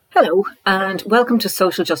Hello, and welcome to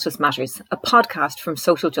Social Justice Matters, a podcast from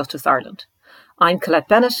Social Justice Ireland. I'm Colette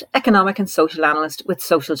Bennett, Economic and Social Analyst with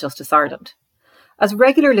Social Justice Ireland. As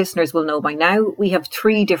regular listeners will know by now, we have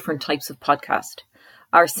three different types of podcast.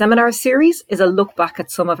 Our seminar series is a look back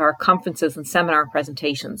at some of our conferences and seminar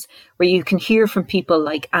presentations, where you can hear from people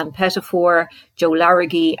like Anne Pettifor, Joe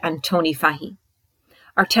Larragee and Tony Fahey.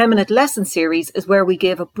 Our 10-minute lesson series is where we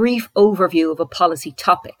give a brief overview of a policy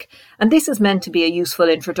topic, and this is meant to be a useful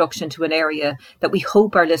introduction to an area that we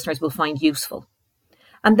hope our listeners will find useful.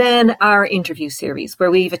 And then our interview series,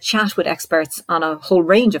 where we have a chat with experts on a whole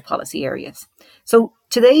range of policy areas. So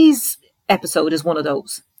today's episode is one of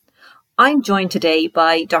those. I'm joined today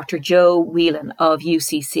by Dr. Joe Whelan of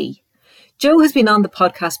UCC. Joe has been on the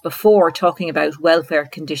podcast before talking about welfare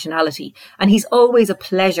conditionality, and he's always a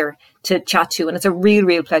pleasure to chat to, and it's a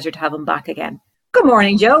real pleasure to have him back again. Good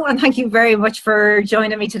morning, Joe, and thank you very much for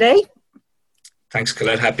joining me today. Thanks,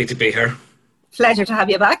 Colette. Happy to be here. Pleasure to have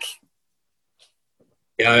you back.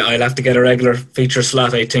 Yeah, I'll have to get a regular feature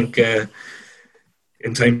slot, I think, in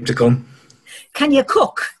time to come. Can you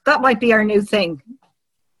cook? That might be our new thing.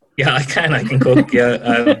 Yeah, I can cook,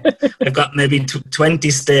 yeah. I've got maybe 20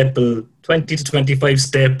 to 25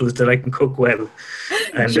 staples that I can cook well.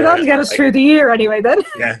 And that'll get us through the year anyway then.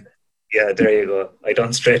 Yeah, there you go. I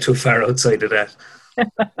don't stray too far outside of that.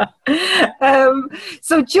 I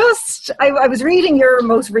was reading your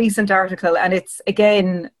most recent article, and it's,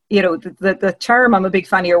 again, you know, the term, I'm a big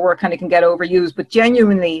fan of your work, kind of can get overused, but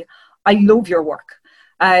genuinely, I love your work.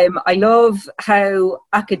 I love how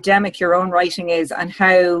academic your own writing is and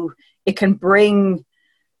how it can bring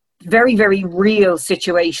very, very real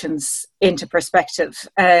situations into perspective.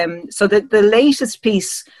 So the latest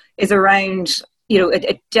piece is around, you know,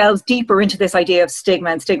 it delves deeper into this idea of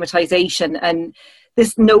stigma and stigmatization and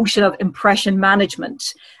this notion of impression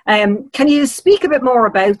management. Can you speak a bit more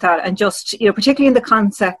about that, and just, you know, particularly in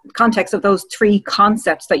the context of those three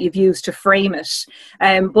concepts that you've used to frame it,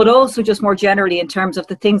 but also just more generally in terms of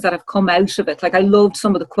the things that have come out of it? Like, I loved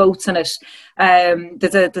some of the quotes in it.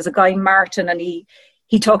 There's a guy, Martin, and he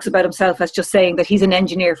talks about himself as just saying that he's an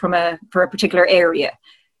engineer for a particular area,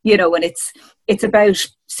 you know, and it's about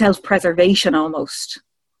self-preservation almost.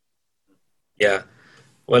 Yeah.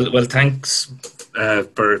 Well, thanks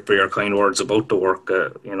for your kind words about the work.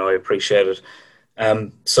 You know, I appreciate it.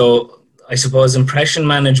 So I suppose impression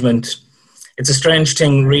management, it's a strange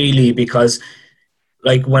thing really, because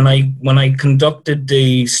like when I conducted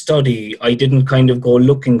the study, I didn't kind of go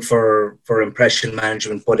looking for impression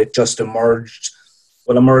management, but it just emerged.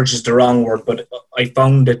 Well, emerge is the wrong word, but I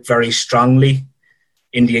found it very strongly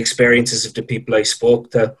in the experiences of the people I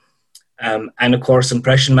spoke to. And of course,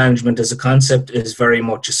 impression management as a concept is very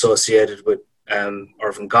much associated with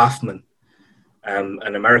Erving Goffman,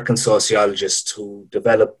 an American sociologist who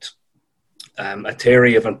developed a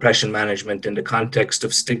theory of impression management in the context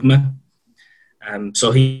of stigma.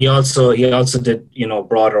 So he also did, you know,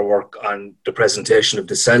 broader work on the presentation of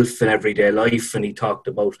the self in everyday life, and he talked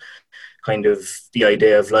about kind of the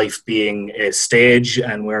idea of life being a stage,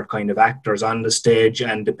 and we're kind of actors on the stage,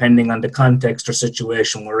 and depending on the context or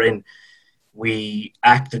situation we're in, we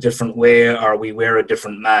act a different way or we wear a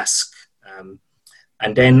different mask.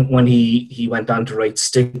 And then when he went on to write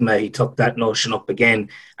Stigma, he took that notion up again,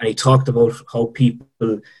 and he talked about how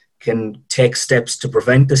people can take steps to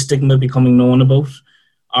prevent the stigma becoming known about,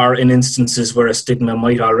 or in instances where a stigma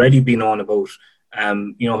might already be known about,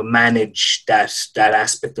 you know, manage that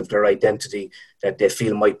aspect of their identity that they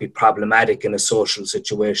feel might be problematic in a social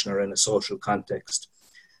situation or in a social context.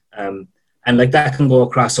 And like that can go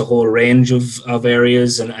across a whole range of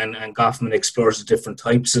areas, and Goffman explores the different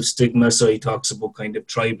types of stigma. So he talks about kind of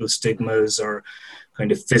tribal stigmas or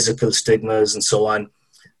kind of physical stigmas and so on.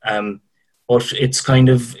 But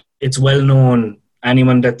it's well known,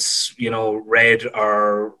 anyone that's, you know, read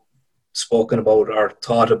or spoken about or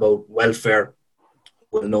thought about welfare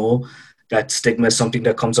will know that stigma is something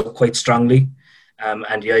that comes up quite strongly.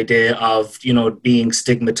 And the idea of, you know, being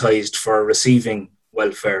stigmatized for receiving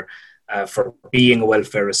welfare, for being a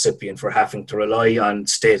welfare recipient, for having to rely on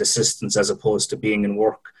state assistance as opposed to being in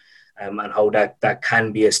work, and how that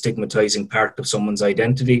can be a stigmatizing part of someone's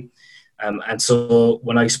identity. And so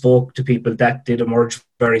when I spoke to people, that did emerge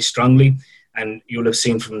very strongly. And you'll have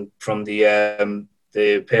seen from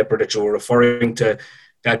the paper that you were referring to,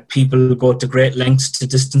 that people go to great lengths to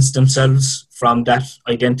distance themselves from that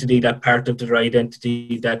identity, that part of their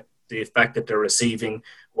identity, that the fact that they're receiving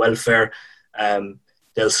welfare.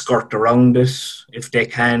 They'll skirt around it if they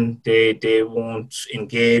can. They won't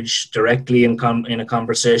engage directly in a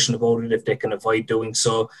conversation about it if they can avoid doing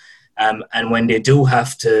so. And when they do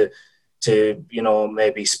have to to,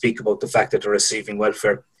 maybe speak about the fact that they're receiving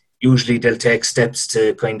welfare. Usually they'll take steps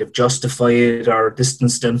to kind of justify it or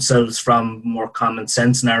distance themselves from more common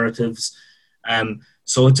sense narratives.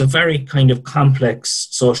 So it's a very kind of complex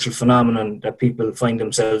social phenomenon that people find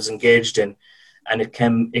themselves engaged in, and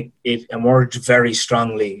it emerged very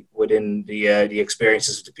strongly within the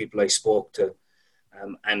experiences of the people I spoke to.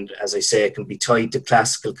 And as I say, it can be tied to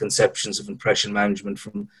classical conceptions of impression management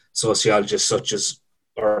from sociologists such as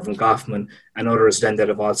Irving Goffman and others then that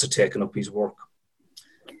have also taken up his work.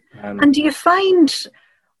 And do you find,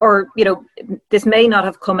 or, this may not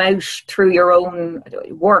have come out through your own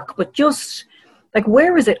work, but just like,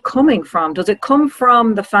 where is it coming from? Does it come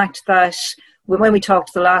from the fact that when we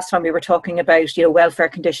talked the last time, we were talking about, welfare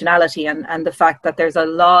conditionality and the fact that there's a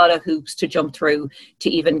lot of hoops to jump through to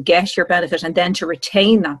even get your benefit and then to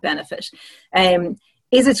retain that benefit?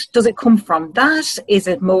 Does it come from that? Is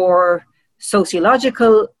it more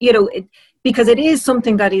sociological? Because it is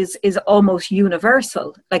something that is almost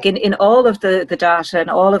universal. Like in all of the data and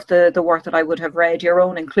all of the work that I would have read, your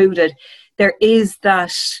own included, there is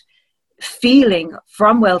that feeling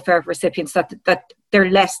from welfare recipients that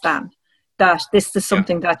they're less than, that this is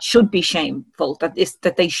something that should be shameful,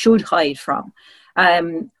 that they should hide from.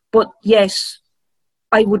 But yet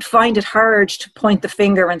I would find it hard to point the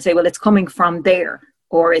finger and say, well, it's coming from there,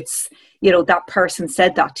 or it's, that person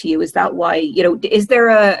said that to you. Is that why, is there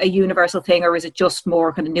a universal thing, or is it just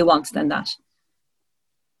more kind of nuanced than that?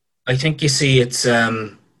 I think, you see, it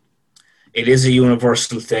is a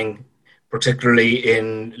universal thing, particularly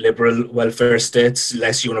in liberal welfare states,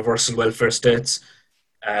 less universal welfare states,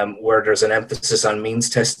 where there's an emphasis on means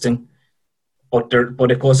testing. But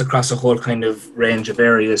it goes across a whole kind of range of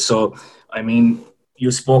areas. So, I mean,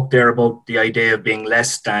 you spoke there about the idea of being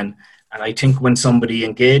less than. And I think when somebody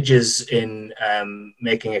engages in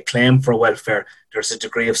making a claim for welfare, there's a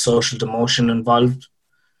degree of social demotion involved.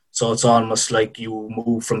 So it's almost like you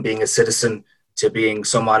move from being a citizen to being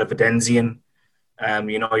somewhat of a Denzian.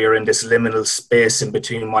 You're in this liminal space in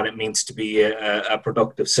between what it means to be a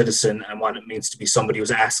productive citizen and what it means to be somebody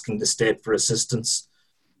who's asking the state for assistance.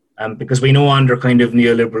 Because we know under kind of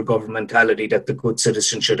neoliberal governmentality that the good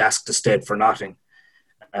citizen should ask the state for nothing.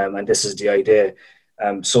 And this is the idea.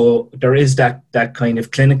 So there is that kind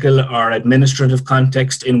of clinical or administrative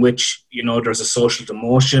context in which, there's a social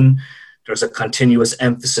demotion, there's a continuous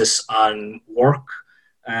emphasis on work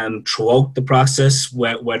throughout the process,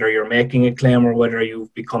 whether you're making a claim or whether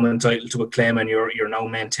you've become entitled to a claim and you're now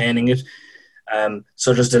maintaining it.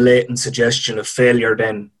 So there's the latent suggestion of failure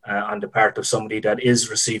then on the part of somebody that is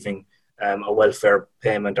receiving a welfare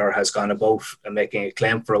payment or has gone about making a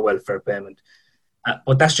claim for a welfare payment.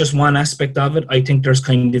 But that's just one aspect of it. I think there's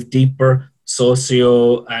kind of deeper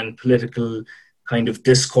socio and political kind of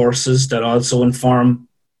discourses that also inform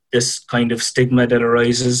this kind of stigma that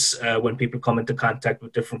arises when people come into contact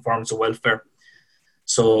with different forms of welfare.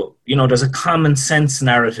 So, there's a common sense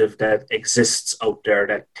narrative that exists out there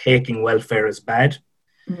that taking welfare is bad,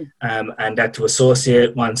 and that to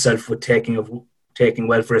associate oneself with taking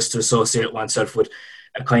welfare is to associate oneself with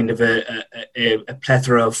a kind of a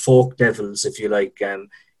plethora of folk devils, if you like.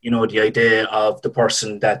 The idea of the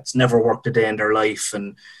person that's never worked a day in their life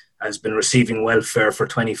and has been receiving welfare for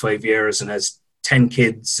 25 years and has 10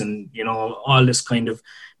 kids and, all this kind of,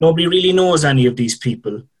 nobody really knows any of these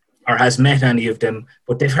people or has met any of them,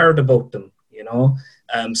 but they've heard about them,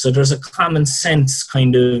 So there's a common sense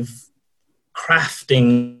kind of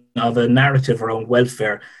crafting of a narrative around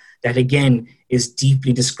welfare that, again, is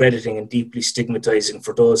deeply discrediting and deeply stigmatizing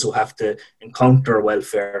for those who have to encounter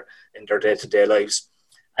welfare in their day-to-day lives.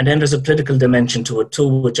 And then there's a political dimension to it too,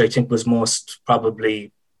 which I think was most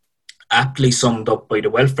probably aptly summed up by the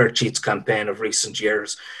Welfare Cheats campaign of recent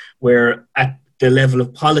years, where at the level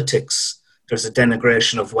of politics, there's a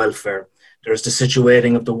denigration of welfare. There's the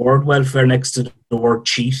situating of the word welfare next to the word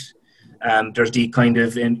cheat. There's the kind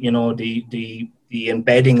of, the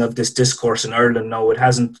embedding of this discourse in Ireland now.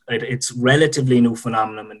 It's relatively new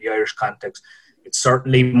phenomenon in the Irish context. It's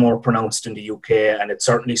certainly more pronounced in the UK, and it's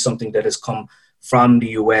certainly something that has come from the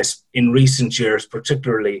US in recent years,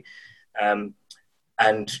 particularly.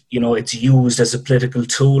 It's used as a political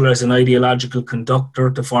tool, as an ideological conductor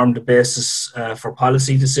to form the basis for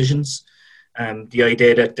policy decisions. The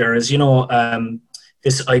idea that there is,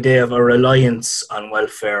 this idea of a reliance on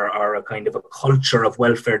welfare or a kind of a culture of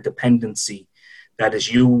welfare dependency that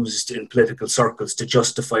is used in political circles to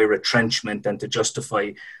justify retrenchment and to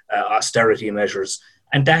justify austerity measures.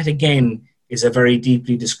 And that, again, is a very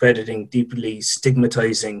deeply discrediting, deeply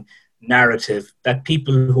stigmatizing narrative that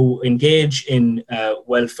people who engage in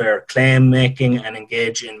welfare claim making and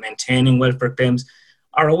engage in maintaining welfare claims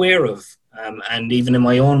are aware of. And even in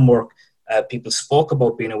my own work, people spoke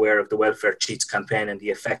about being aware of the Welfare Cheats campaign and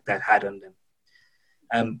the effect that had on them.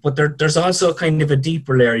 But there's also kind of a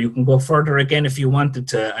deeper layer. You can go further again if you wanted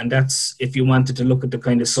to, and that's if you wanted to look at the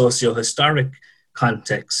kind of socio-historic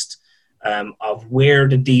context of where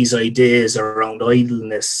did these ideas around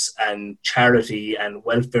idleness and charity and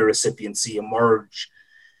welfare recipiency emerge.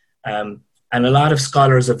 And a lot of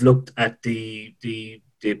scholars have looked at the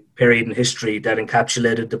period in history that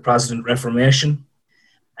encapsulated the Protestant Reformation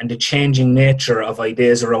and the changing nature of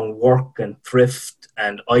ideas around work and thrift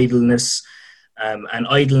and idleness. And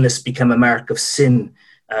idleness became a mark of sin,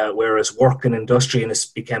 whereas work and industriousness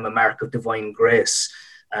became a mark of divine grace.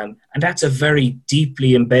 And that's a very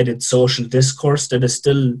deeply embedded social discourse that is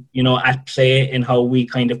still, at play in how we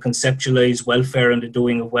kind of conceptualize welfare and the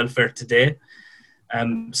doing of welfare today.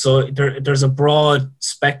 So there's a broad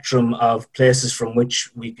spectrum of places from which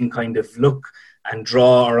we can kind of look and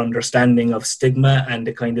draw our understanding of stigma and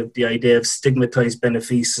the idea of stigmatized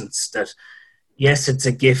beneficence, that yes, it's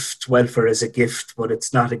a gift, welfare is a gift, but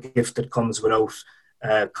it's not a gift that comes without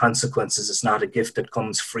consequences. It's not a gift that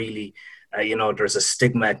comes freely. There's a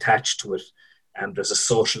stigma attached to it, and there's a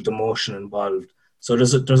social demotion involved. So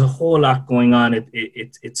there's a whole lot going on.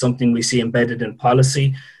 It's something we see embedded in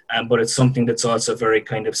policy, but it's something that's also very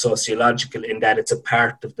kind of sociological in that it's a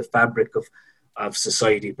part of the fabric of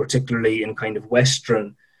society, particularly in kind of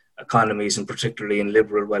Western economies and particularly in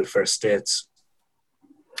liberal welfare states.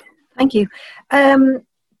 Thank you.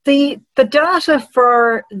 The data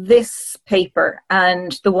for this paper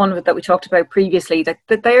and the one that we talked about previously,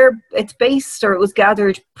 it's based, or it was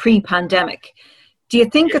gathered pre-pandemic. Do you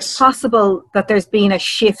think It's possible that there's been a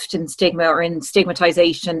shift in stigma or in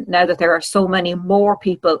stigmatization now that there are so many more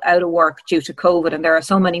people out of work due to COVID, and there are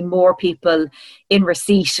so many more people in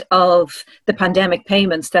receipt of the pandemic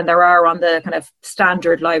payments than there are on the kind of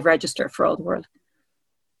standard live register for all the world?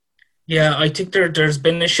 Yeah, I think there's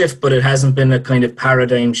been a shift, but it hasn't been a kind of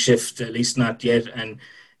paradigm shift, at least not yet. And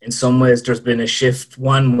in some ways, there's been a shift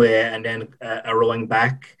one way and then a rowing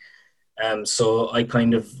back. So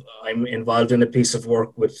I'm involved in a piece of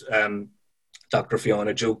work with Dr.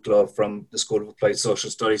 Fiona Juklo from the School of Applied Social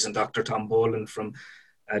Studies and Dr. Tom Boland from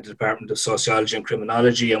the Department of Sociology and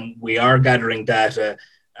Criminology. And we are gathering data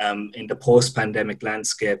in the post-pandemic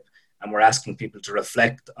landscape, and we're asking people to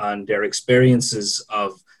reflect on their experiences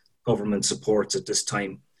of government supports at this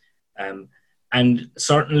time. And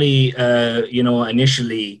certainly,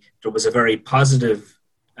 initially there was a very positive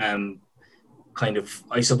a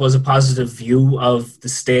positive view of the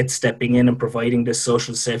state stepping in and providing this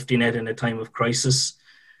social safety net in a time of crisis.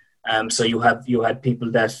 So you had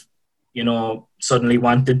people that, suddenly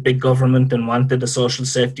wanted big government and wanted a social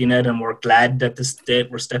safety net and were glad that the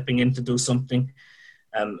state were stepping in to do something.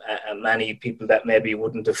 And many people that maybe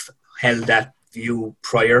wouldn't have held that view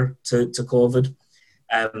prior to COVID.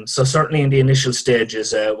 So certainly in the initial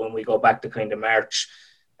stages, when we go back to kind of March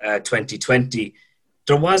 2020,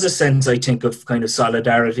 there was a sense, I think, of kind of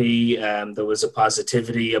solidarity. There was a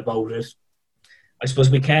positivity about it. I suppose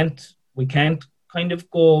we can't kind of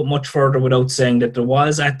go much further without saying that there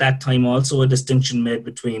was at that time also a distinction made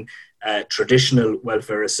between traditional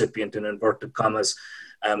welfare recipient in inverted commas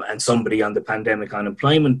and somebody on the pandemic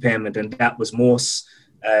unemployment payment, and that was most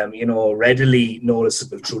readily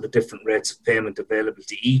noticeable through the different rates of payment available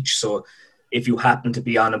to each. So if you happen to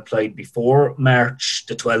be unemployed before March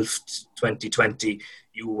the 12th, 2020,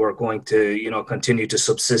 you were going to, continue to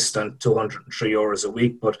subsist on €203 a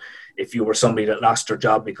week. But if you were somebody that lost their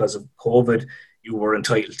job because of COVID, you were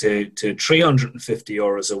entitled to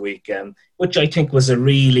 €350 a week, which I think was a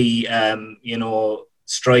really,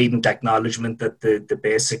 strident acknowledgement that the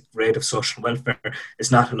basic rate of social welfare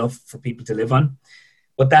is not enough for people to live on.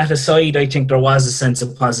 But that aside, I think there was a sense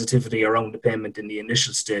of positivity around the payment in the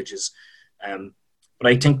initial stages. But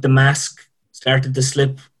I think the mask started to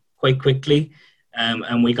slip quite quickly,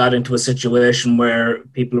 and we got into a situation where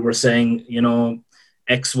people were saying,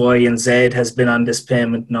 X, Y, and Z has been on this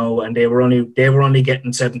payment now, and they were only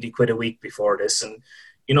getting 70 quid a week before this. And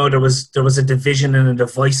there was a division and a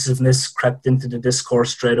divisiveness crept into the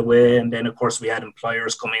discourse straight away. And then, of course, we had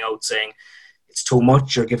employers coming out saying, it's too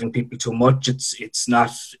much, you're giving people too much, it's not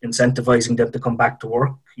incentivizing them to come back to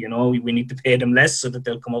work, we need to pay them less so that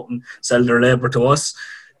they'll come out and sell their labour to us,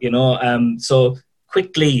 so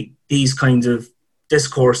quickly these kinds of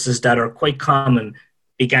discourses that are quite common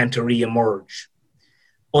began to re-emerge.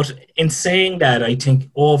 But in saying that, I think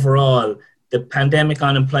overall the pandemic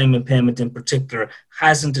unemployment payment in particular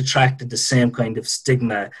hasn't attracted the same kind of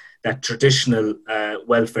stigma that traditional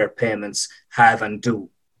welfare payments have and do.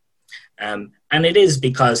 And it is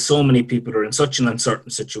because so many people are in such an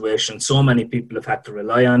uncertain situation. So many people have had to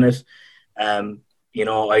rely on it,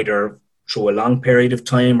 either through a long period of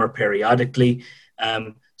time or periodically.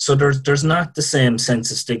 So there's not the same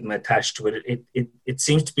sense of stigma attached to it. It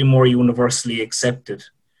seems to be more universally accepted.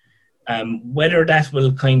 Whether that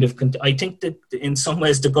will I think that in some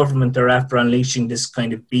ways the government are after unleashing this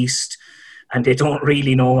kind of beast, and they don't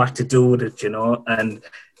really know what to do with it, and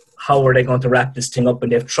how are they going to wrap this thing up?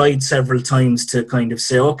 And they've tried several times to kind of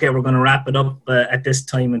say, okay, we're going to wrap it up at this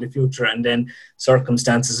time in the future. And then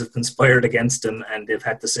circumstances have conspired against them, and they've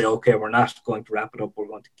had to say, okay, we're not going to wrap it up. We're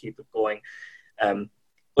going to keep it going.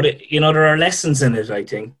 But there are lessons in it, I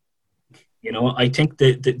think. I think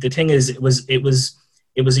the thing is, it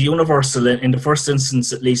was a universal, in the first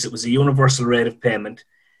instance at least, it was a universal rate of payment,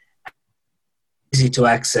 easy to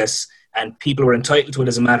access, and people were entitled to it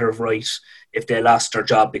as a matter of right if they lost their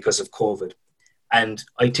job because of COVID. And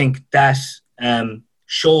I think that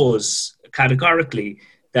shows categorically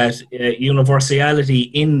that universality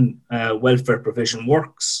in welfare provision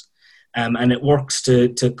works, and it works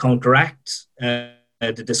to counteract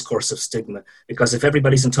the discourse of stigma. Because if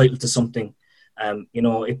everybody's entitled to something,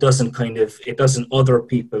 it doesn't other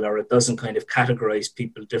people, or it doesn't kind of categorize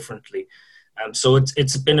people differently. So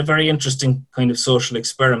it's been a very interesting kind of social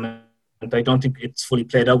experiment. And I don't think it's fully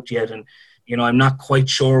played out yet. And, I'm not quite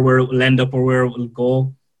sure where it will end up or where it will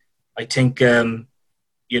go. I think, if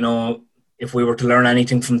we were to learn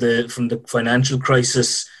anything from the financial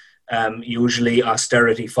crisis, usually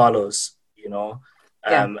austerity follows,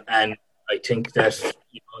 And I think that,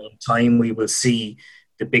 in time we will see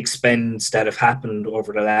the big spends that have happened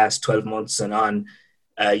over the last 12 months and on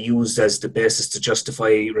used as the basis to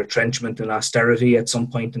justify retrenchment and austerity at some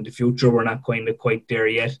point in the future. We're not quite there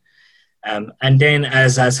yet. And then,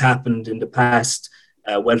 as has happened in the past,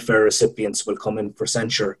 welfare recipients will come in for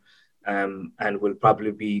censure, and will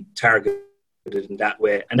probably be targeted in that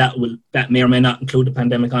way. And that may or may not include a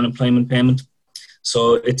pandemic unemployment payment.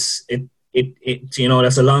 So that's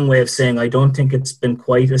a long way of saying I don't think it's been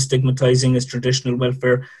quite as stigmatizing as traditional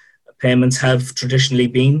welfare payments have traditionally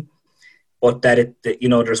been, but that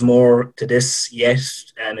there's more to this yet,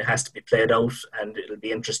 and it has to be played out, and it'll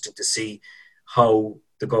be interesting to see how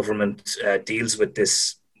the government deals with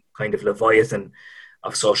this kind of leviathan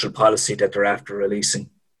of social policy that they're after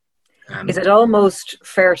releasing. Is it almost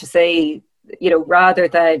fair to say, rather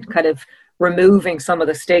than kind of removing some of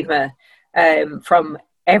the stigma from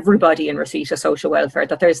everybody in receipt of social welfare,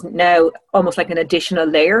 that there's now almost like an additional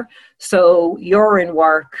layer? So you're in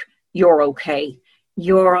work, you're okay.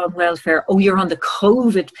 You're on welfare, you're on the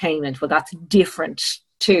COVID payment. Well, that's different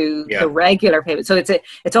to the regular payment. So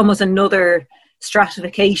it's almost another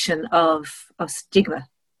stratification of stigma.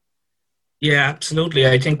 Yeah, absolutely.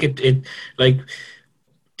 I think it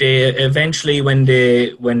they eventually when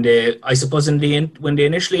they I suppose when they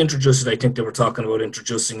initially introduced it, I think they were talking about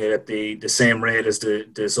introducing it at the same rate as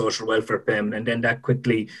the social welfare payment, and then that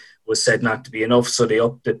quickly was said not to be enough, so they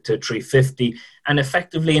upped it to $350, and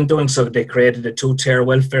effectively in doing so they created a two-tier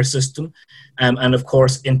welfare system, and of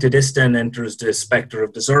course into this then enters the spectre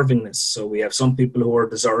of deservingness. So we have some people who are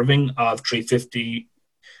deserving of $350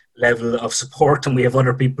 level of support, and we have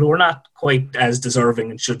other people who are not quite as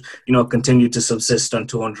deserving and should continue to subsist on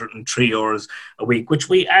 203 hours a week, which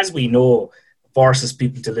as we know forces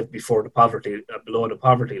people to live below the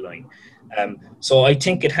poverty line. So I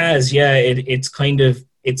think it has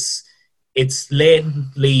it's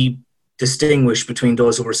latently distinguished between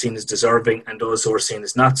those who are seen as deserving and those who are seen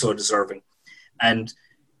as not so deserving. And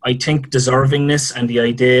I think deservingness and the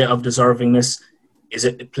idea of deservingness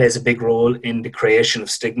it plays a big role in the creation of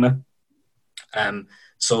stigma.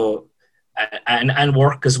 So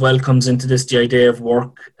work as well comes into this, the idea of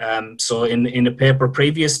work. So in a paper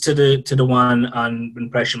previous to the one on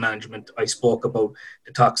impression management, I spoke about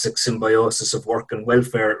the toxic symbiosis of work and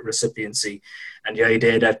welfare recipiency, and the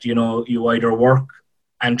idea that you either work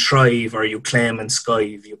and thrive or you claim and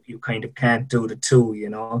skive. You kind of can't do the two,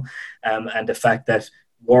 and the fact that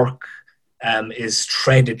work is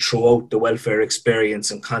threaded throughout the welfare experience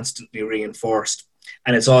and constantly reinforced,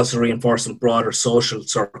 and it's also reinforced in broader social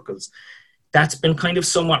circles. That's been kind of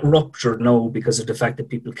somewhat ruptured now because of the fact that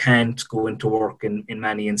people can't go into work in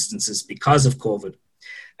many instances because of COVID.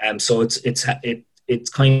 So it's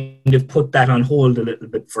kind of put that on hold a little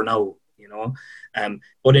bit for now,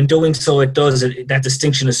 but in doing so, that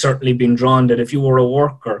distinction has certainly been drawn that if you were a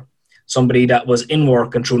worker, somebody that was in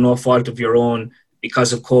work and through no fault of your own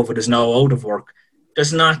because of COVID is now out of work,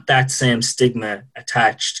 there's not that same stigma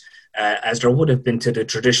attached as there would have been to the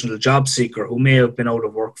traditional job seeker who may have been out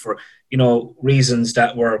of work for reasons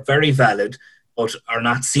that were very valid, but are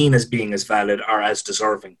not seen as being as valid or as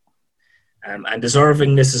deserving. And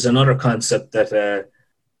deservingness is another concept that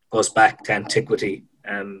goes back to antiquity,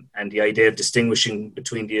 and the idea of distinguishing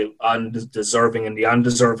between the undeserving and the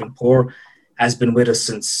undeserving poor has been with us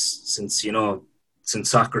since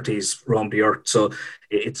Socrates roamed the earth. So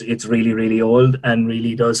it's really, really old, and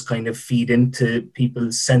really does kind of feed into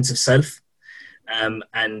people's sense of self,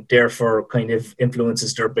 and therefore kind of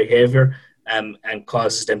influences their behavior, and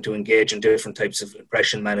causes them to engage in different types of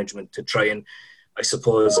impression management to try and, I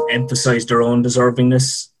suppose, emphasize their own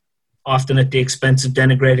deservingness, often at the expense of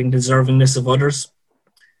denigrating the deservingness of others.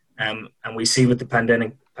 And we see with the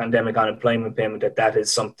pandemic unemployment payment that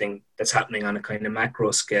is something that's happening on a kind of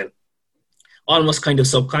macro scale, almost kind of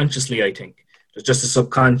subconsciously, I think. There's just a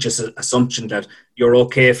subconscious assumption that you're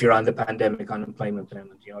okay if you're on the pandemic unemployment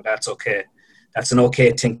payment. That's okay. That's an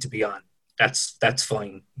okay thing to be on. That's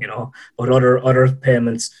fine, But other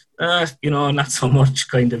payments, not so much.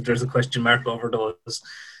 Kind of, there's a question mark over those.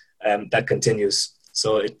 That continues.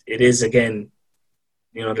 So it is, again,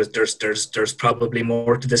 there's probably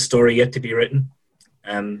more to this story yet to be written.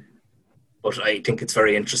 But I think it's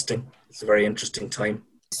very interesting. It's a very interesting time.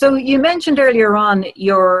 So you mentioned earlier on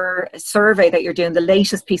your survey that you're doing, the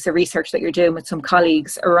latest piece of research that you're doing with some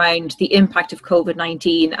colleagues around the impact of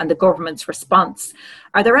COVID-19 and the government's response.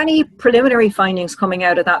 Are there any preliminary findings coming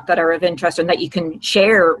out of that are of interest and that you can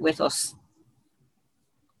share with us?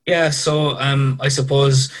 Yeah, so I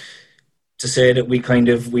suppose to say that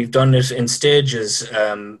we've done it in stages.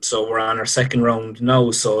 So we're on our second round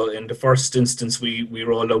now. So in the first instance, we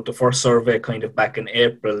rolled out the first survey kind of back in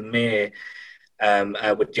April, May,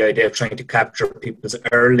 with the idea of trying to capture people's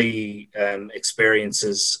early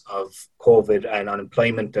experiences of COVID and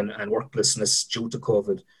unemployment and worklessness due to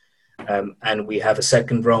COVID. And we have a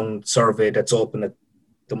second round survey that's open at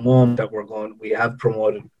the moment that we have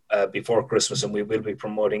promoted before Christmas, and we will be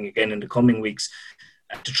promoting again in the coming weeks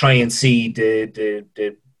to try and see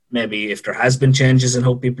the maybe if there has been changes in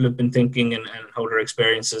how people have been thinking and how their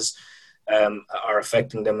experiences are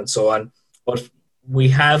affecting them and so on. But we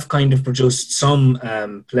have kind of produced some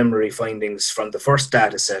preliminary findings from the first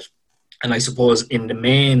data set. And I suppose in the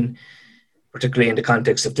main, particularly in the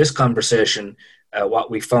context of this conversation,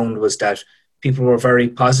 what we found was that people were very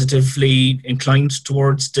positively inclined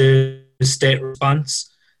towards the state response.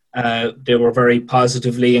 They were very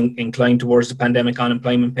positively inclined towards the pandemic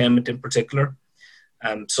unemployment payment in particular.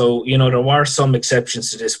 So, there were some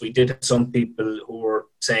exceptions to this. We did have some people who were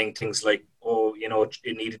saying things like,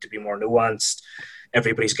 it needed to be more nuanced.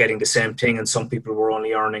 Everybody's getting the same thing, and some people were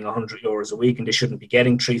only earning €100 a week and they shouldn't be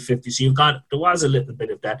getting $350. So there was a little bit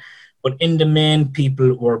of that. But in the main,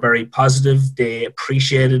 people were very positive. They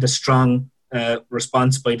appreciated a strong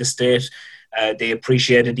response by the state. They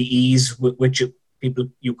appreciated the ease with which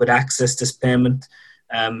you could access this payment.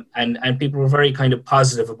 And people were very kind of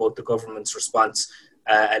positive about the government's response,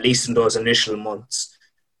 at least in those initial months.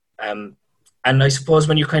 And I suppose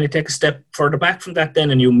when you kind of take a step further back from that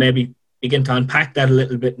then, and you maybe begin to unpack that a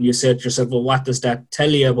little bit, and you say to yourself, well, what does that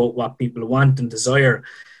tell you about what people want and desire?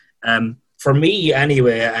 For me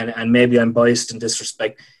anyway, and maybe I'm biased in this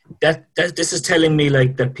respect, that this is telling me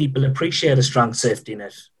like that people appreciate a strong safety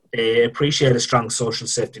net. They appreciate a strong social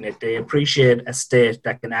safety net. They appreciate a state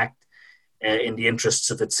that can act in the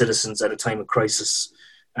interests of its citizens at a time of crisis.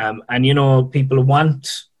 And people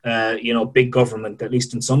want, big government, at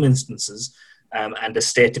least in some instances, and the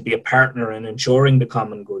state to be a partner in ensuring the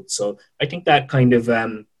common good. So I think that kind of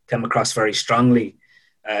came across very strongly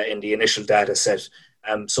in the initial data set.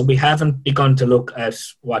 So we haven't begun to look at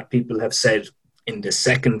what people have said in the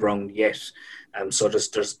second round yet. So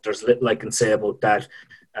there's little I can say about that.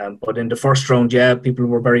 But in the first round, people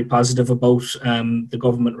were very positive about the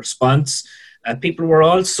government response. People were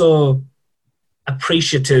also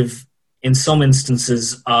appreciative in some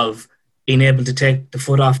instances of being able to take the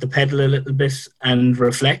foot off the pedal a little bit and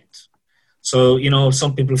reflect. So,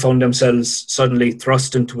 some people found themselves suddenly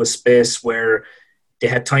thrust into a space where they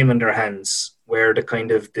had time on their hands, where the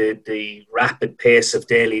kind of the rapid pace of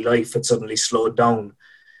daily life had suddenly slowed down.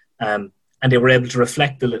 And they were able to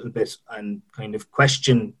reflect a little bit and kind of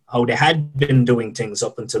question how they had been doing things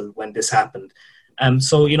up until when this happened.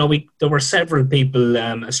 So, there were several people,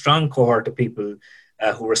 a strong cohort of people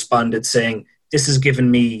who responded saying, this has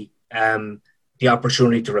given me the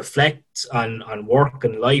opportunity to reflect on work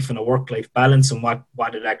and life and a work-life balance and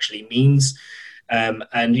what it actually means. And,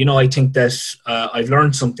 I think that I've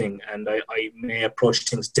learned something, and I may approach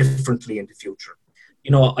things differently in the future.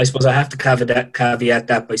 I suppose I have to caveat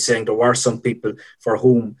that by saying there were some people for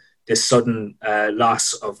whom this sudden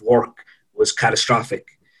loss of work was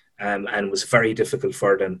catastrophic and was very difficult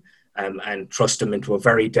for them. and thrust them into a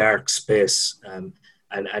very dark space. And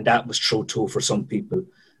that was true too for some people.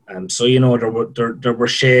 So, there were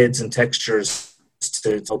shades and textures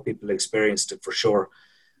to how people experienced it, for sure.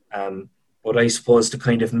 But I suppose the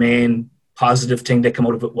kind of main positive thing that came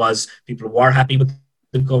out of it was people were happy with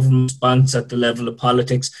the government response at the level of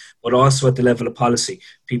politics, but also at the level of policy.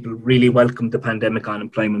 People really welcomed the pandemic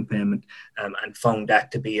unemployment payment and found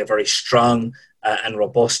that to be a very strong and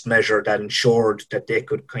robust measure that ensured that they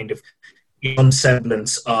could kind of give some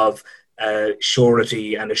semblance of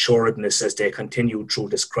surety and assuredness as they continued through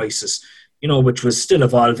this crisis, which was still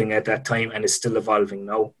evolving at that time and is still evolving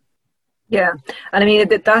now. Yeah, and I mean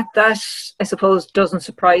that I suppose doesn't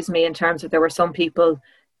surprise me in terms of there were some people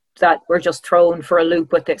that were just thrown for a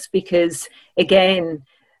loop with this, because again,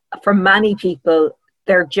 for many people,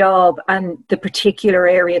 their job and the particular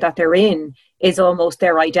area that they're in is almost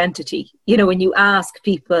their identity. When you ask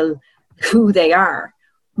people who they are,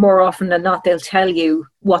 more often than not, they'll tell you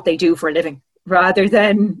what they do for a living rather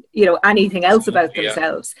than, anything else about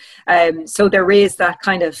themselves. So there is that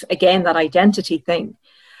kind of, again, that identity thing.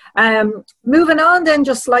 Moving on then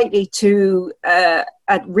just slightly to a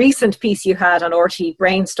recent piece you had on RTÉ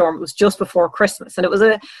Brainstorm. It was just before Christmas, and it was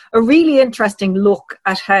a really interesting look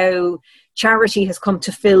at how charity has come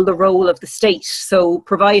to fill the role of the state, so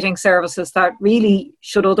providing services that really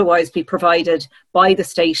should otherwise be provided by the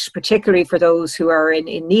state, particularly for those who are in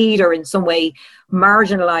need or in some way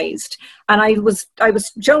marginalised. And I was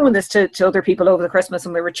showing this to other people over the Christmas,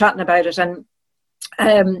 and we were chatting about it,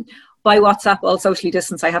 and by WhatsApp, all socially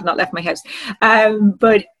distanced. I have not left my house.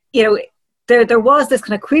 But, there was this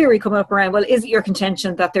kind of query coming up around, well, is it your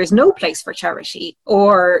contention that there's no place for charity?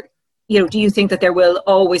 Or, do you think that there will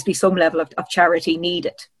always be some level of charity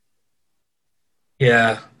needed?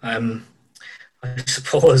 Yeah, I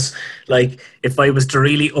suppose, if I was to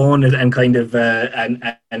really own it and kind of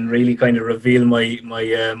and really kind of reveal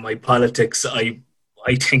my politics, I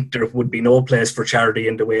think there would be no place for charity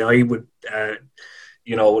in the way I would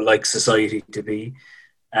like society to be.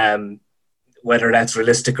 Whether that's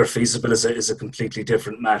realistic or feasible is a completely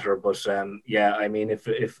different matter. But I mean, if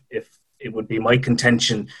it would be my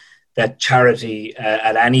contention that charity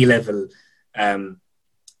at any level,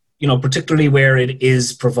 particularly where it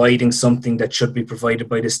is providing something that should be provided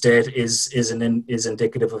by the state, is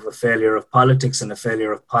indicative of a failure of politics and a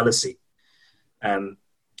failure of policy.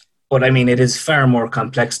 But I mean, it is far more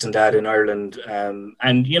complex than that in Ireland, and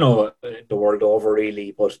the world over,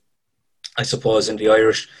 really. But I suppose in the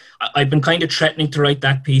Irish, I've been kind of threatening to write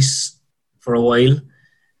that piece for a while,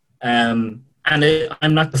 and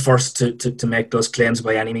I'm not the first to make those claims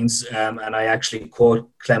by any means. And I actually quote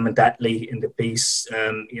Clement Attlee in the piece,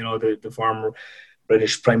 the former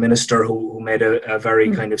British Prime Minister who made a very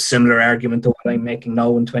kind of similar argument to what I'm making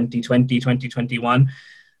now in 2020, 2021.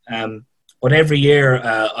 But every year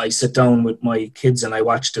I sit down with my kids and I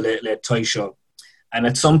watch the Late Late Toy Show. And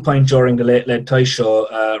at some point during the Late Late Toy Show,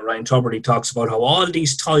 Ryan Tubridy talks about how all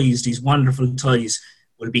these toys, these wonderful toys,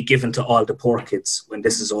 will be given to all the poor kids when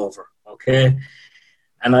this is over, okay?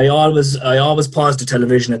 And I always pause the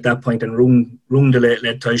television at that point and ruin the Late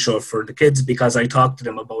Late Toy Show for the kids, because I talk to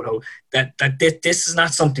them about how that this is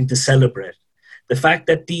not something to celebrate. The fact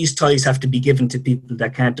that these toys have to be given to people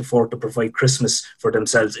that can't afford to provide Christmas for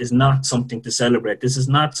themselves is not something to celebrate. This is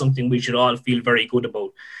not something we should all feel very good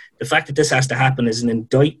about. The fact that this has to happen is an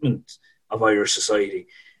indictment of Irish society.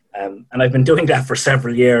 And I've been doing that for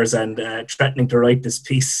several years and threatening to write this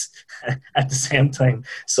piece at the same time.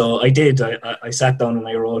 So I did. I sat down and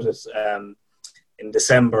I wrote it in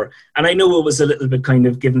December. And I knew it was a little bit kind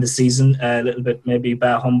of, given the season, a little bit maybe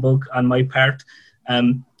bah humbug on my part.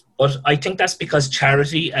 But I think that's because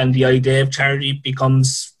charity and the idea of charity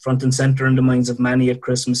becomes front and centre in the minds of many at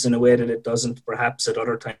Christmas in a way that it doesn't perhaps at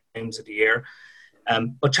other times of the year.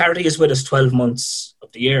 But charity is with us 12 months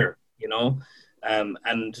of the year,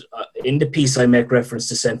 and in the piece I make reference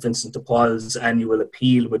to St. Vincent de Paul's annual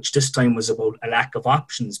appeal, which this time was about a lack of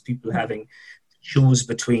options, people having to choose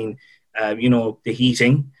between, the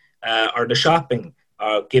heating or the shopping,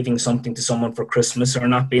 or giving something to someone for Christmas, or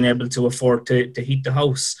not being able to afford to heat the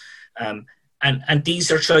house. And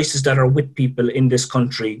these are choices that are with people in this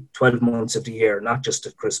country 12 months of the year, not just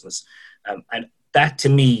at Christmas. And that to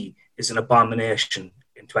me is an abomination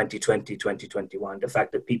in 2020, 2021. The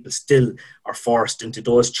fact that people still are forced into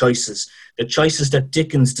those choices, the choices that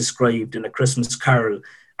Dickens described in A Christmas Carol,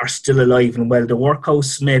 are still alive and well. The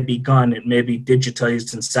workhouse may be gone, it may be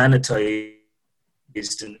digitized and sanitized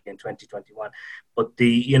in 2021, but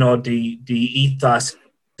the ethos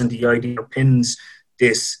and the idea that pins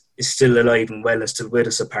this is still alive and well and still with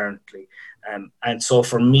us, apparently. And so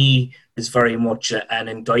for me, it's very much an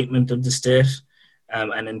indictment of the state,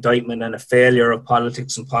 an indictment and a failure of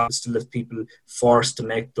politics and politics to lift people forced to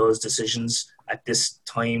make those decisions at this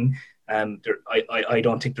time. I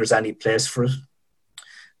don't think there's any place for it.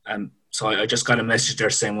 So I just got a message there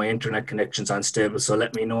saying my internet connection's unstable, so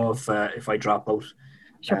let me know if I drop out.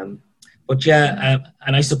 Sure. But yeah,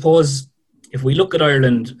 and I suppose if we look at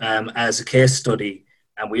Ireland as a case study,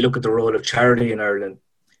 and we look at the role of charity in Ireland,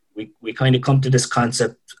 we kind of come to this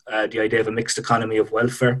concept, the idea of a mixed economy of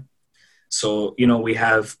welfare. So, you know, we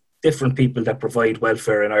have different people that provide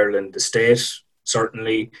welfare in Ireland, the state,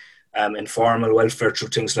 certainly, informal welfare through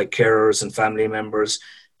things like carers and family members.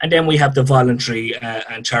 And then we have the voluntary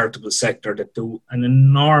and charitable sector that do an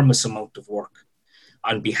enormous amount of work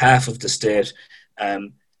on behalf of the state.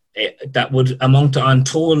 That would amount to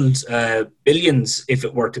untold billions if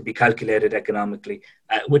it were to be calculated economically,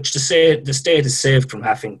 which the state is saved from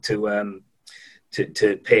having to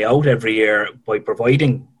pay out every year by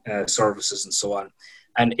providing services and so on.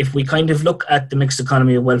 And if we kind of look at the mixed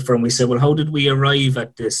economy of welfare and we say, well, how did we arrive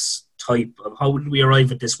at this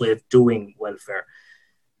way of doing welfare?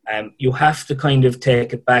 You have to kind of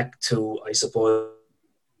take it back to, I suppose,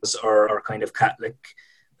 our kind of Catholic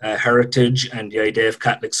heritage and the idea of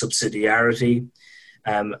Catholic subsidiarity,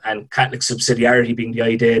 and Catholic subsidiarity being the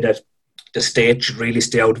idea that the state should really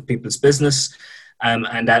stay out of people's business,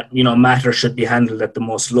 and that, you know, matters should be handled at the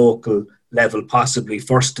most local level possibly,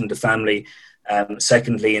 first in the family,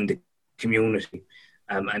 secondly in the community,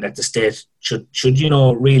 and that the state should you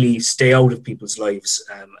know, really stay out of people's lives,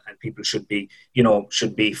 and people should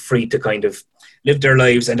be free to kind of live their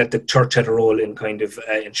lives, and that the church had a role in kind of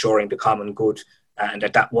ensuring the common good, and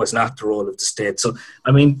that was not the role of the state. So,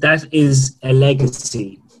 I mean, that is a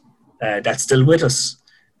legacy that's still with us,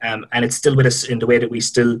 and it's still with us in the way that we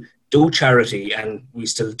still do charity and we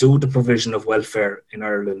still do the provision of welfare in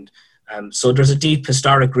Ireland. So there's a deep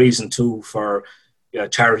historic reason too for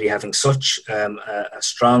charity having such a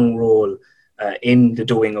strong role in the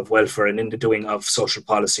doing of welfare and in the doing of social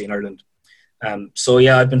policy in Ireland. So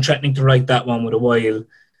yeah, I've been threatening to write that one with a while,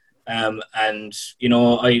 and you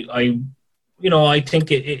know, I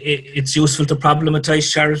think it's useful to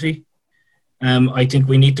problematize charity. I think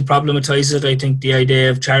we need to problematize it. I think the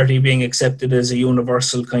idea of charity being accepted as a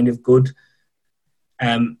universal kind of good,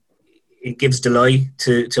 it gives the lie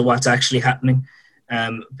to what's actually happening,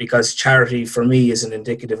 because charity for me is an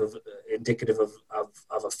indicative of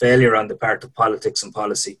a failure on the part of politics and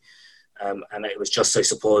policy, and it was just, I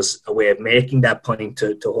suppose, a way of making that point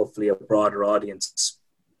to hopefully a broader audience.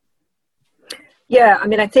 Yeah, I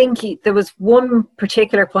mean, I think there was one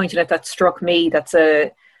particular point in it that struck me that's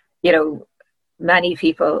many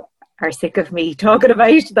people are sick of me talking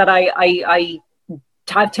about, that I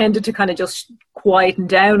have tended to kind of just quieten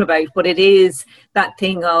down about, but it is that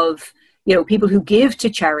thing of, you know, people who give to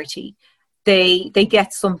charity, they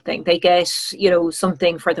get something. They get, you know,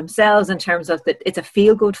 something for themselves in terms of that it's a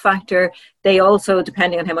feel-good factor. They also,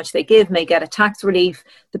 depending on how much they give, may get a tax relief.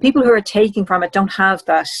 The people who are taking from it don't have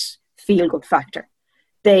that feel-good factor.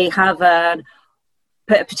 They have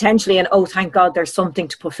potentially an, oh, thank God there's something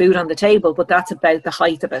to put food on the table, but that's about the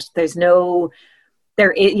height of it.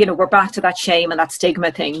 We're back to that shame and that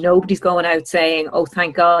stigma thing. Nobody's going out saying, oh,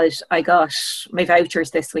 thank God I got my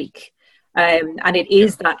vouchers this week. And it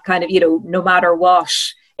is that kind of, you know, no matter what,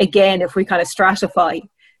 again, if we kind of stratify,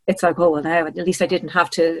 it's like, oh, well, now at least I didn't have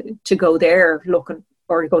to go there looking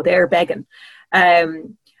or go there begging.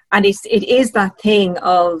 And it is that thing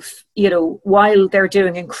of, you know, while they're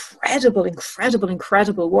doing incredible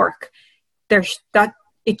work,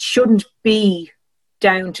 it shouldn't be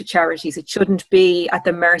down to charities. It shouldn't be at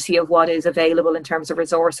the mercy of what is available in terms of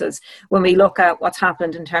resources. When we look at what's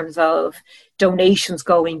happened in terms of donations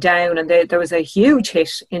going down, and there was a huge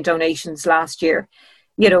hit in donations last year,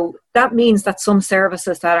 you know, that means that some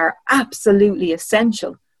services that are absolutely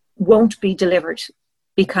essential won't be delivered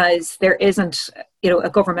because there isn't, you know, a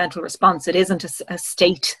governmental response. It isn't a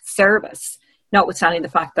state service, notwithstanding the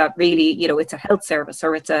fact that really, you know, it's a health service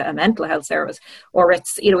or it's a mental health service, or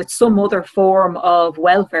it's, you know, it's some other form of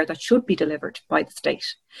welfare that should be delivered by the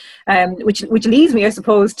state. Which leads me, I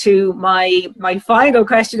suppose, to my final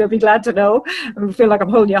question. I'd be glad to know. I feel like I'm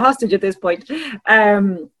holding you hostage at this point.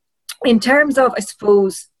 In terms of, I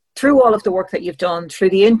suppose, through all of the work that you've done, through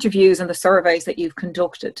the interviews and the surveys that you've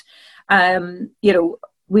conducted, you know,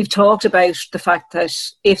 we've talked about the fact that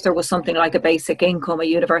if there was something like a basic income, a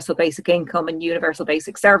universal basic income and universal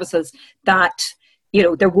basic services, that, you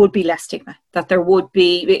know, there would be less stigma, that there would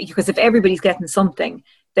be, because if everybody's getting something,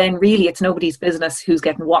 then really it's nobody's business who's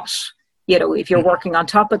getting what. You know, if you're working on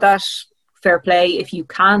top of that, fair play. If you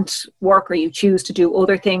can't work or you choose to do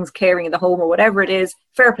other things, caring in the home or whatever it is,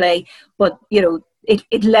 fair play. But, you know,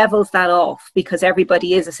 it levels that off because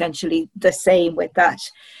everybody is essentially the same with that.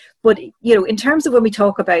 But, you know, in terms of when we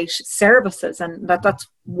talk about services, and that's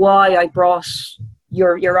why I brought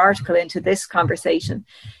your article into this conversation,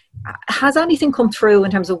 has anything come through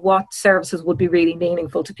in terms of what services would be really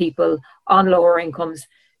meaningful to people on lower incomes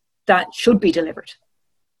that should be delivered?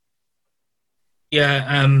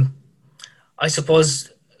 Yeah, I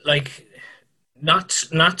suppose, like,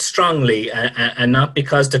 not strongly, and not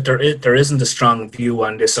because that there isn't a strong view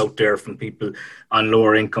on this out there from people on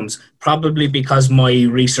lower incomes. Probably because my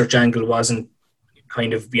research angle wasn't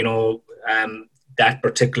kind of, you know, that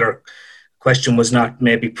particular question was not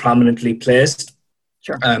maybe prominently placed.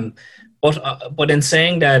 Sure. But in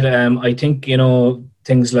saying that, I think, you know,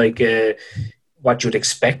 things like what you'd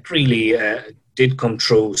expect really did come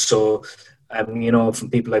true. So, you know, from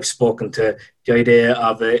people I've spoken to, the idea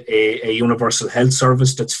of a universal health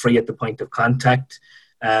service that's free at the point of contact,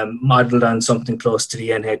 modelled on something close to the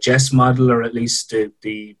NHS model, or at least the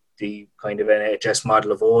kind of NHS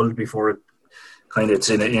model of old before it kind of it's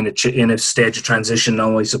in a stage of transition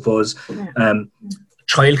now, I suppose.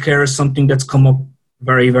 Childcare is something that's come up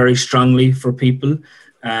very, very strongly for people,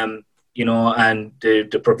 you know, and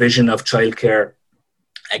the provision of childcare,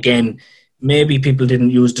 again, maybe people didn't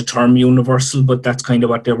use the term universal, but that's kind of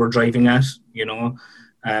what they were driving at, you know.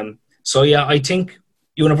 So, yeah, I think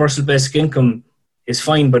universal basic income is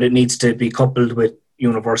fine, but it needs to be coupled with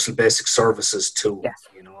universal basic services too, yes.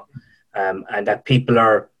 You know, and that people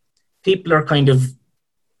are kind of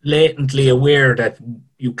latently aware that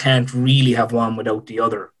you can't really have one without the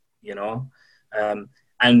other, you know.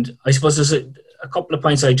 And I suppose there's a couple of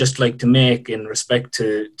points I'd just like to make in respect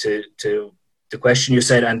to the question you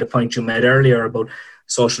said and the point you made earlier about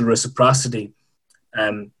social reciprocity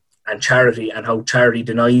and charity, and how charity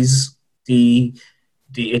denies the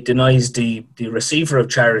receiver of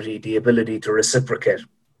charity the ability to reciprocate.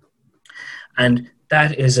 And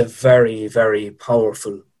that is a very, very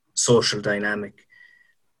powerful social dynamic.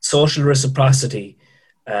 Social reciprocity,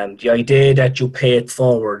 the idea that you pay it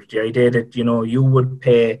forward, the idea that, you know, you would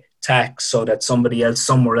pay tax so that somebody else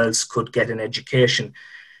somewhere else could get an education.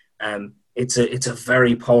 It's a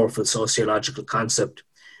very powerful sociological concept.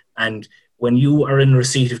 And when you are in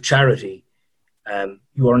receipt of charity,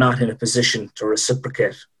 you are not in a position to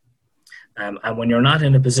reciprocate. And when you're not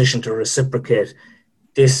in a position to reciprocate,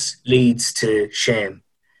 this leads to shame,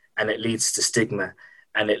 and it leads to stigma,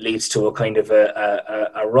 and it leads to a kind of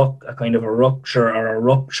a rupture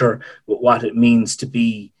with what it means to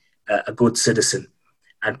be a good citizen.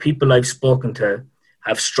 And people I've spoken to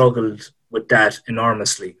have struggled with that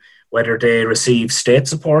enormously, whether they receive state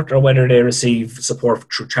support or whether they receive support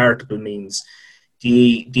through charitable means.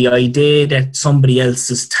 The idea that somebody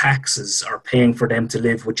else's taxes are paying for them to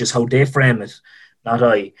live, which is how they frame it, not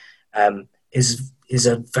I, is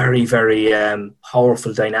a very, very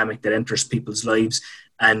powerful dynamic that enters people's lives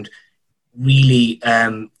and really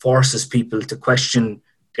forces people to question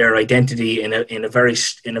their identity in a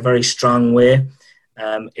very strong way.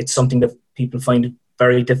 It's something that people find it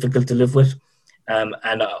very difficult to live with.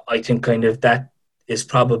 And I think kind of that is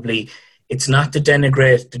probably, it's not to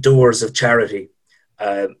denigrate the doers of charity.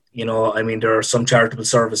 You know, I mean, there are some charitable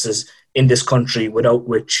services in this country without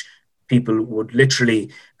which people would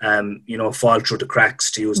literally, you know, fall through the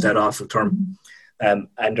cracks, to use that awful term. And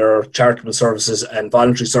there are charitable services and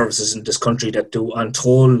voluntary services in this country that do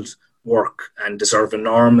untold work and deserve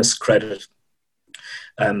enormous credit.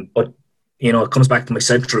 But, you know, it comes back to my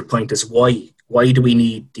central point is why? Why do we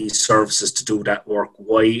need these services to do that work?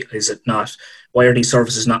 Why are these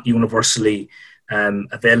services not universally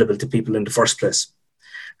available to people in the first place?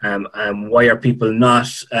 Why are people not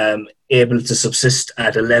able to subsist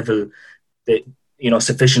at a level that, you know,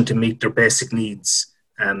 sufficient to meet their basic needs?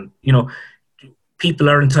 You know, people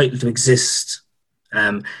are entitled to exist,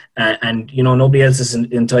 and you know, nobody else is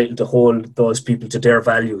entitled to hold those people to their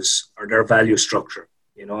values or their value structure.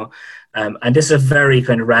 You know, and this is a very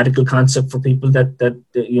kind of radical concept for people that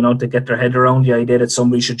you know, to get their head around, the idea that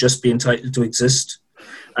somebody should just be entitled to exist.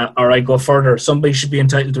 Or I go further, somebody should be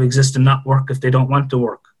entitled to exist and not work if they don't want to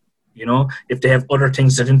work. You know, if they have other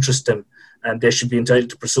things that interest them, and they should be entitled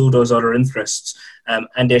to pursue those other interests,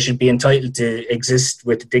 and they should be entitled to exist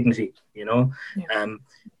with dignity. You know, yeah.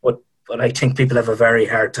 But I think people have a very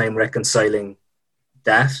hard time reconciling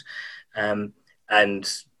that, and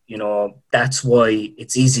you know, that's why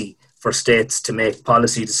it's easy for states to make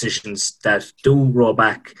policy decisions that do roll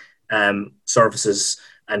back services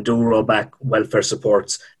and do roll back welfare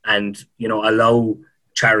supports, and, you know, allow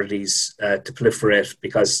charities to proliferate,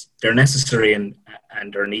 because they're necessary and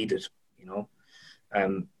they're needed, you know.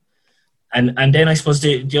 And then I suppose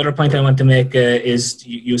the other point I want to make is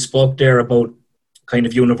you spoke there about kind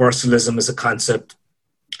of universalism as a concept,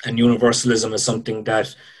 and universalism is something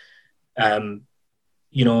that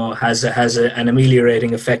you know, has an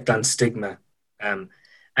ameliorating effect on stigma.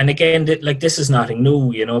 And again, this is nothing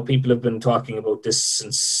new. You know, people have been talking about this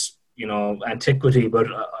since, you know, antiquity. But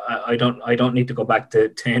I don't need to go back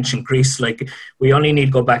to ancient Greece. Like, we only need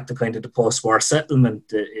to go back to kind of the post-war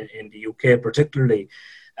settlement in the UK, particularly.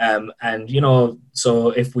 And you know, so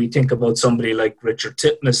if we think about somebody like Richard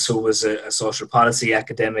Titmuss, who was a social policy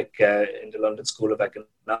academic in the London School of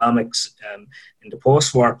Economics in the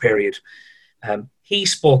post-war period. He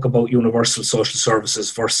spoke about universal social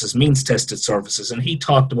services versus means-tested services, and he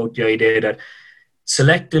talked about the idea that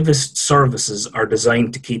selectivist services are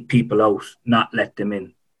designed to keep people out, not let them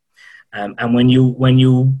in. And when you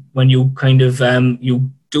kind of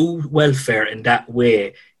you do welfare in that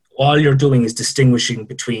way, all you're doing is distinguishing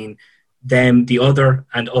between them, the other,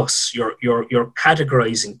 and us. You're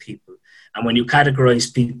categorizing people, and when you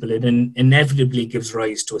categorize people, it inevitably gives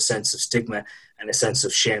rise to a sense of stigma and a sense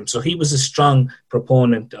of shame. So he was a strong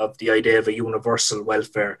proponent of the idea of a universal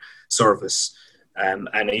welfare service and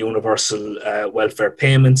a universal welfare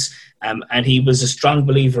payments. And he was a strong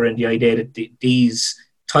believer in the idea that these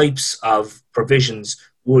types of provisions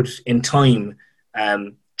would, in time,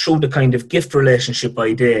 through the kind of gift relationship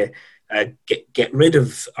idea, get rid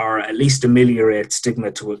of, or at least ameliorate, stigma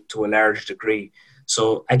to a large degree.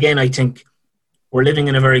 So again, I think we're living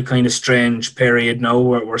in a very kind of strange period now.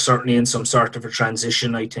 We're certainly in some sort of a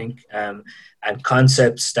transition, I think, and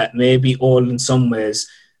concepts that may be old in some ways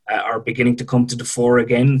are beginning to come to the fore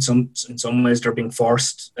again. In some ways, they're being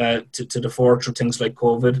forced to the fore through things like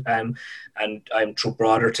COVID and through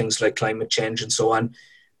broader things like climate change and so on.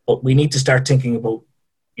 But we need to start thinking about,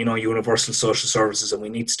 you know, universal social services, and we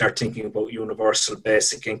need to start thinking about universal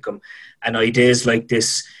basic income and ideas like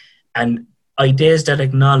this, and ideas that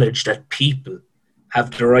acknowledge that people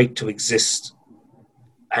have the right to exist,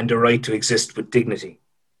 and the right to exist with dignity.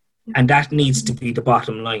 And that needs to be the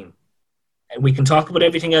bottom line. And we can talk about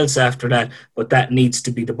everything else after that, but that needs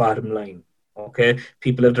to be the bottom line. Okay?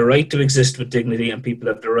 People have the right to exist with dignity, and people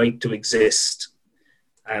have the right to exist.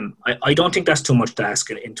 I don't think that's too much to ask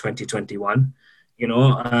in 2021. You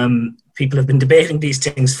know, people have been debating these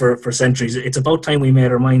things for centuries. It's about time we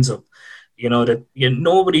made our minds up, you know, that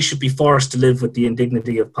nobody should be forced to live with the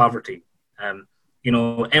indignity of poverty. You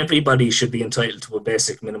know, everybody should be entitled to a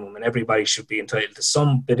basic minimum, and everybody should be entitled to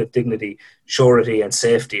some bit of dignity, surety, and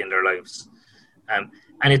safety in their lives. And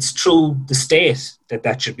it's through the state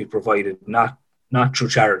that should be provided, not through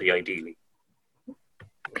charity, ideally.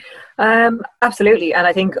 Absolutely. And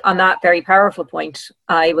I think on that very powerful point,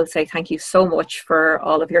 I will say thank you so much for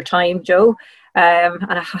all of your time, Joe. And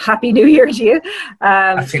a happy New Year to you.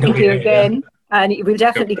 Thank you again. Yeah. And we'll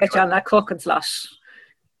definitely get you on that cooking slot.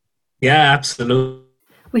 Yeah, absolutely.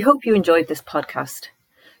 We hope you enjoyed this podcast.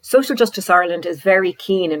 Social Justice Ireland is very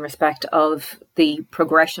keen in respect of the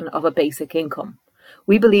progression of a basic income.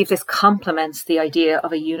 We believe this complements the idea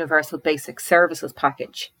of a universal basic services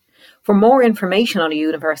package. For more information on a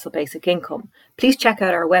universal basic income, please check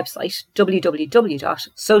out our website,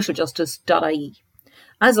 www.socialjustice.ie.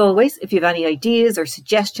 As always, if you have any ideas or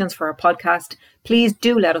suggestions for our podcast, please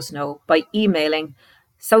do let us know by emailing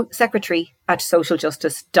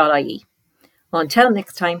secretary@socialjustice.ie. Until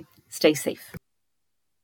next time, stay safe.